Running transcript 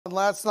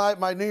Last night,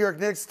 my New York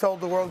Knicks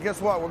told the world, guess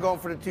what? We're going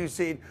for the 2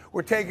 seed.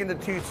 We're taking the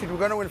 2 seed. We're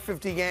going to win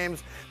 50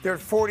 games. They're at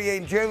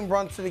 48. Jalen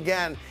Brunson,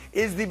 again,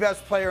 is the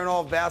best player in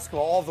all of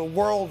basketball, all of the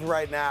world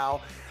right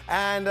now.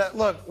 And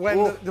look,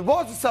 when the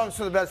Boston Celtics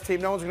are the best team,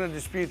 no one's going to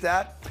dispute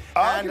that.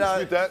 I can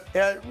dispute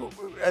that.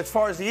 As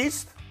far as the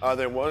East?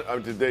 They won.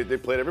 They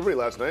played everybody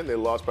last night, and they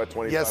lost by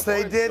 25 Yes,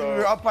 they points, did. So We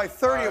were up by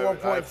 30 at one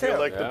point, I feel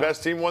like the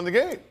best team won the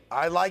game.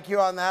 I like you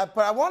on that,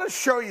 but I want to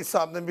show you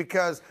something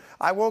because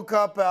I woke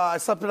up, I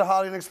slept at the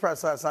Holiday Inn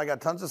Express last night. I got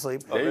tons of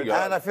sleep. There you go.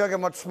 And I feel like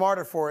I'm much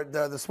smarter for it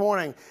this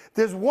morning.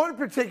 There's one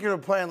particular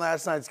play in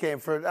last night's game,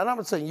 and I'm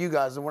not saying you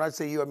guys, and when I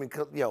say you, I mean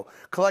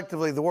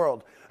collectively the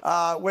world.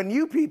 When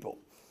you people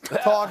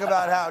talk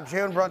about how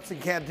Jalen Brunson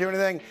can't do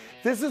anything,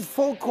 this is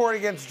full court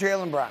against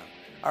Jalen Brown,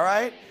 all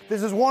right?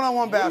 This is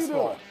one-on-one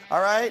basketball,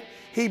 all right?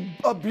 He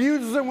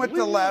abuses him with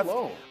the left,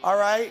 all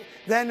right?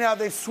 Then now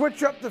they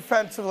switch up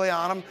defensively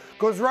on him,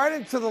 goes right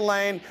into the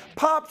lane,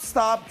 pop,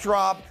 stop,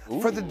 drop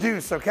for the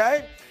deuce,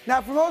 okay?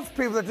 Now, for most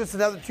people, that's just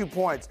another 2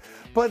 points.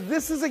 But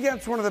this is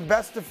against one of the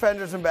best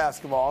defenders in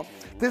basketball.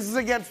 This is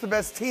against the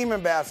best team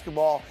in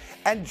basketball.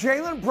 And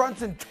Jalen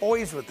Brunson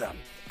toys with them.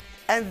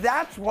 And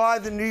that's why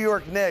the New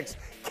York Knicks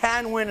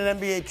can win an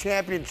NBA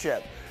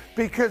championship,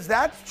 because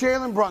that's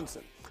Jalen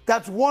Brunson.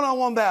 That's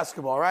one-on-one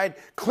basketball, right?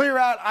 Clear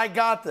out, I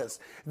got this.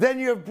 Then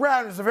you have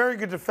Brown, who's a very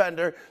good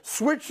defender,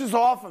 switches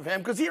off of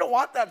him because he don't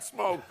want that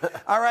smoke,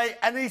 all right?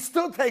 And he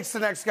still takes the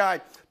next guy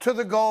to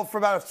the goal for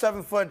about a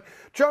 7-foot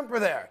jumper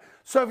there.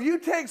 So if you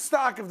take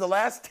stock of the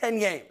last 10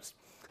 games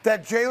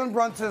that Jalen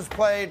Brunson has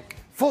played,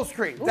 full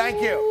screen,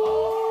 thank you.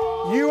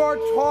 You are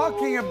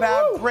talking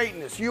about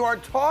greatness. You are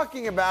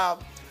talking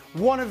about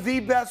one of the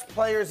best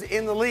players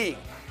in the league.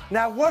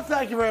 Now,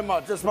 thank you very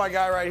much. This is my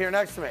guy right here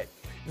next to me.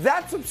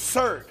 That's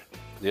absurd,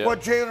 what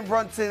Jalen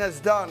Brunson has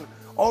done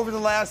over the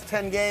last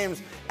 10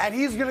 games, and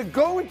he's going to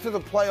go into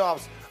the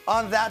playoffs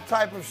on that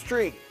type of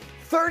streak.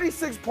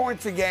 36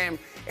 points a game,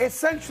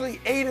 essentially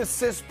 8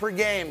 assists per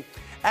game,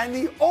 and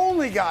the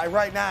only guy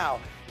right now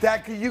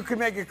that you could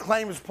make a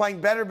claim is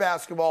playing better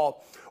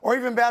basketball, or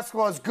even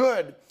basketball as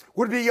good,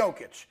 would be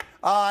Jokic.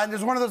 And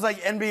there's one of those like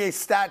NBA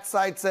stat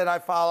sites that I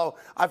follow.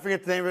 I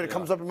forget the name of it. It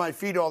comes up in my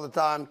feed all the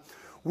time.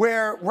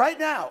 Where right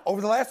now, over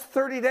the last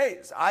 30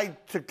 days, I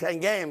took 10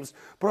 games,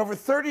 but over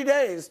 30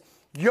 days,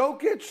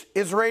 Jokic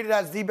is rated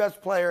as the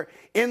best player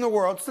in the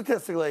world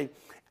statistically,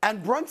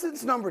 and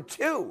Brunson's number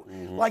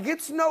 2. Like,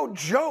 it's no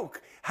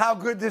joke how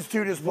good this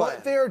dude is playing.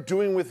 What they're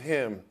doing with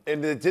him,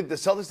 and the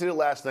Celtics did it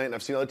last night, and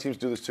I've seen other teams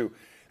do this too,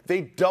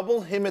 they double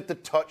him at the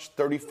touch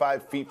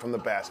 35 feet from the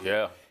basket.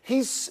 Yeah.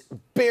 He's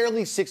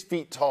barely 6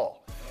 feet tall.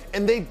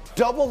 And they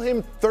double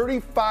him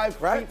 35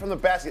 feet from the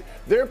basket.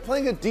 They're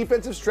playing a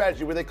defensive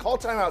strategy where they call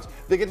timeouts.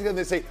 They get together and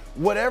they say,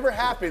 whatever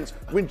happens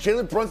when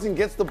Jalen Brunson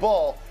gets the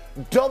ball,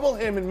 double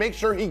him and make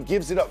sure he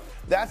gives it up.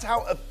 That's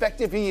how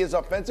effective he is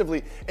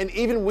offensively. And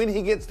even when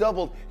he gets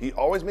doubled, he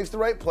always makes the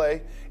right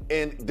play,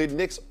 and the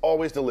Knicks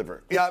always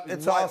deliver.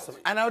 It's awesome.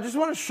 And I just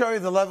want to show you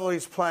the level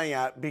he's playing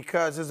at,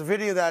 because there's a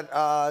video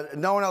that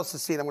no one else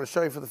has seen. I'm going to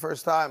show you for the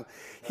first time.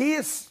 He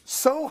is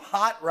so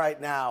hot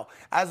right now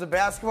as a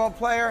basketball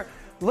player.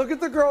 Look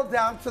at the girl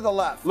down to the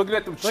left. Looking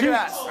at them cheeks. Look at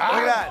that. Look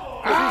at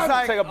that. She's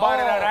like, take a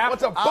bite of that apple.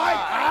 What's a bite?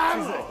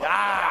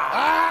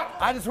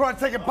 I just want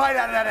to take a bite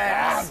out of that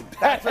ass.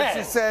 That's what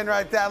she's saying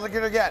right there. Look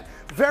at her again.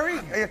 Very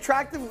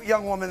attractive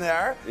young woman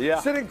there. Yeah.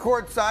 Sitting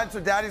courtside, so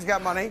daddy's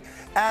got money.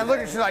 And look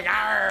at, she's like,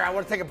 I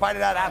want to take a bite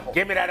of that apple.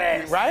 Give me that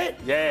ass. Right?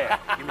 Yeah.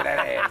 Give me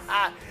that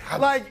ass.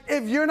 Like,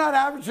 if you're not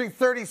averaging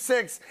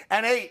 36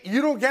 and 8,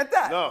 you don't get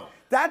that. No.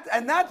 That's,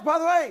 by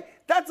the way,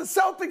 that's a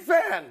Celtic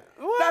fan.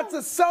 That's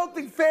a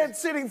Celtic fan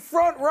sitting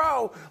front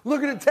row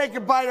looking to take a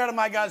bite out of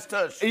my guy's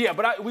tush. Yeah,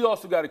 but we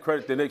also got to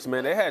credit the Knicks,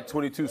 man. They had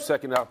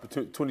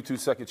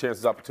 22-second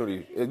chances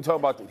opportunity. You talking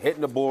about them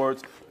hitting the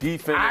boards,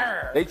 defending.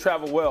 They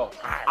travel well.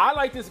 I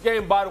like this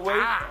game, by the way,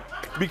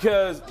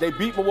 because they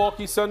beat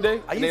Milwaukee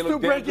Sunday. Are you still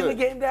breaking the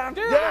game down?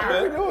 Yeah, What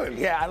are we doing?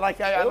 Yeah, I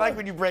like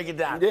when you break it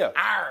down. Yeah.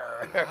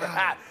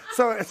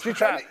 So You're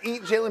trying to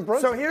eat Jalen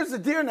Brunson. So here's the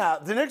deal now.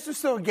 The Knicks are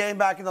still a game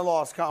back in the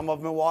loss column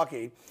of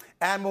Milwaukee.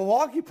 And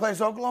Milwaukee plays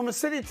Oklahoma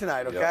City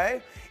tonight,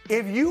 okay?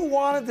 If you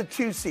wanted the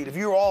 2 seed, if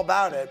you were all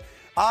about it,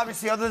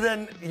 obviously other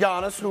than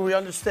Giannis, who we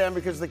understand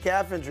because of the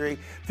calf injury,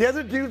 the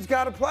other dude's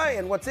got to play.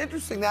 And what's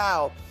interesting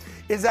now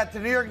is that the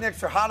New York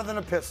Knicks are hotter than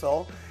a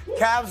pistol.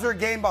 Cavs are a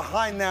game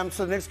behind them,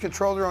 so the Knicks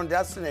control their own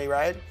destiny,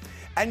 right?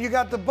 And you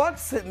got the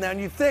Bucks sitting there,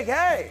 and you think,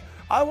 hey,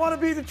 I want to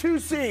be the 2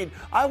 seed.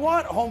 I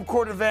want home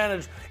court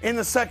advantage in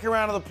the second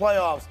round of the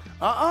playoffs.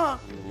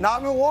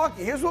 Not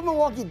Milwaukee. Here's what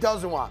Milwaukee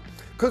doesn't want.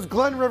 Because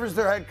Glenn Rivers,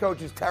 their head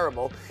coach, is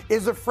terrible,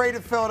 is afraid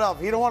of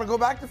Philadelphia. He don't want to go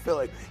back to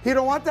Philly. He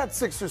don't want that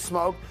Sixers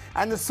smoke.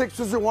 And the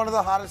Sixers are one of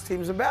the hottest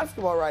teams in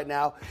basketball right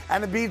now.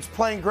 And Embiid's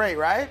playing great,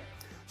 right?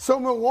 So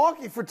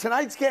Milwaukee, for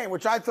tonight's game,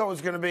 which I thought was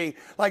going to be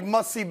like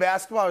must-see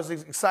basketball, I was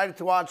excited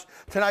to watch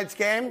tonight's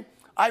game.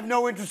 I have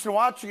no interest in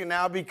watching it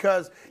now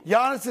because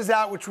Giannis is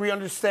out, which we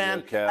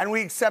understand, and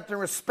we accept and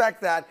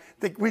respect that.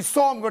 We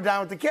saw him go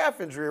down with the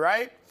calf injury,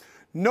 right?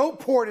 no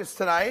Portis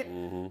tonight,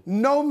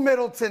 no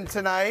Middleton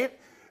tonight,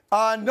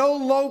 no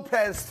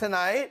Lopez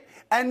tonight,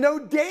 and no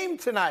Dame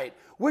tonight,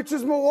 which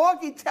is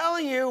Milwaukee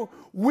telling you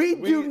we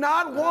do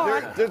not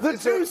want the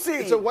 2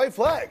 seed. It's a white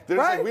flag. They're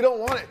Right? saying we don't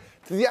want it.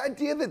 The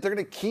idea that they're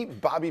going to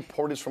keep Bobby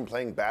Portis from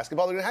playing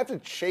basketball, they're going to have to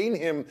chain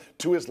him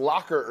to his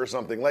locker or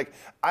something. Like,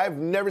 I've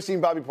never seen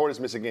Bobby Portis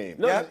miss a game.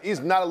 Yeah. He's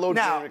not a low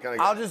Now, tournament kind of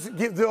guy. I'll just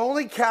give the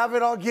only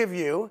caveat I'll give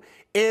you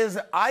is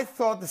I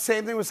thought the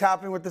same thing was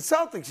happening with the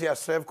Celtics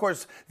yesterday. Of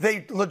course,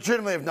 they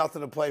legitimately have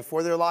nothing to play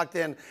for. They're locked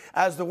in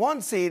as the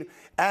 1 seed.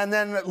 And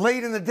then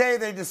late in the day,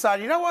 they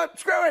decide, you know what,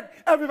 screw it,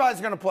 everybody's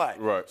going to play.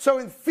 Right. So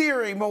in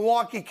theory,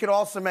 Milwaukee could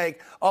also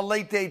make a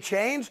late day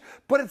change,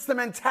 but it's the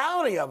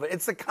mentality of it.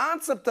 It's the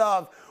concept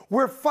of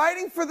we're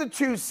fighting for the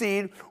 2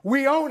 seed,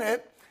 we own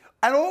it,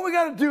 and all we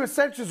got to do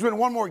essentially is win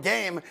one more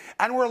game,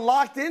 and we're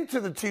locked into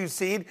the 2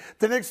 seed.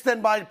 The Knicks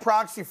then by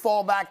proxy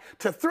fall back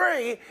to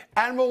 3,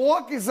 and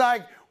Milwaukee's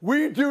like,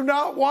 we do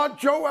not want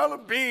Joel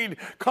Embiid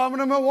coming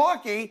to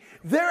Milwaukee.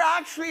 They're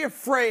actually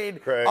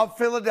afraid of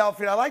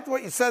Philadelphia. I liked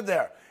what you said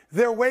there.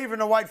 They're waving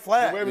a white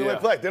flag. They're waving a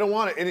white flag. They don't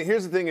want it. And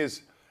here's the thing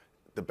is,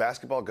 the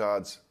basketball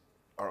gods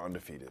are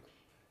undefeated.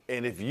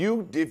 And if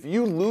you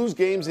lose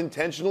games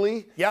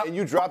intentionally and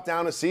you drop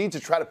down a seed to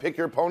try to pick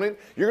your opponent,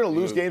 you're going to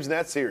lose games in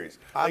that series.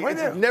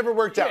 It's never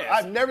worked out.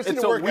 I've never seen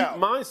it work out. It's a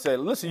weak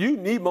mindset. Listen, you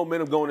need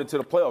momentum going into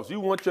the playoffs. You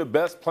want your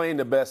best playing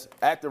the best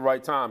at the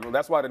right time. And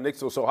that's why the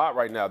Knicks are so hot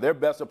right now. Their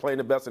best are playing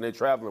the best and they're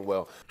traveling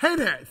well. Hey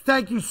there.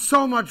 Thank you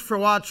so much for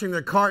watching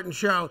The Carton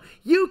Show.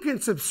 You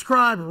can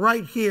subscribe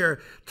right here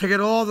to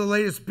get all the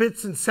latest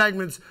bits and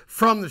segments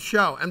from the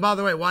show. And by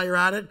the way, while you're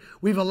at it,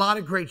 we have a lot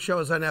of great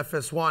shows on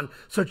FS1,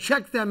 so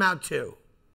check them out too.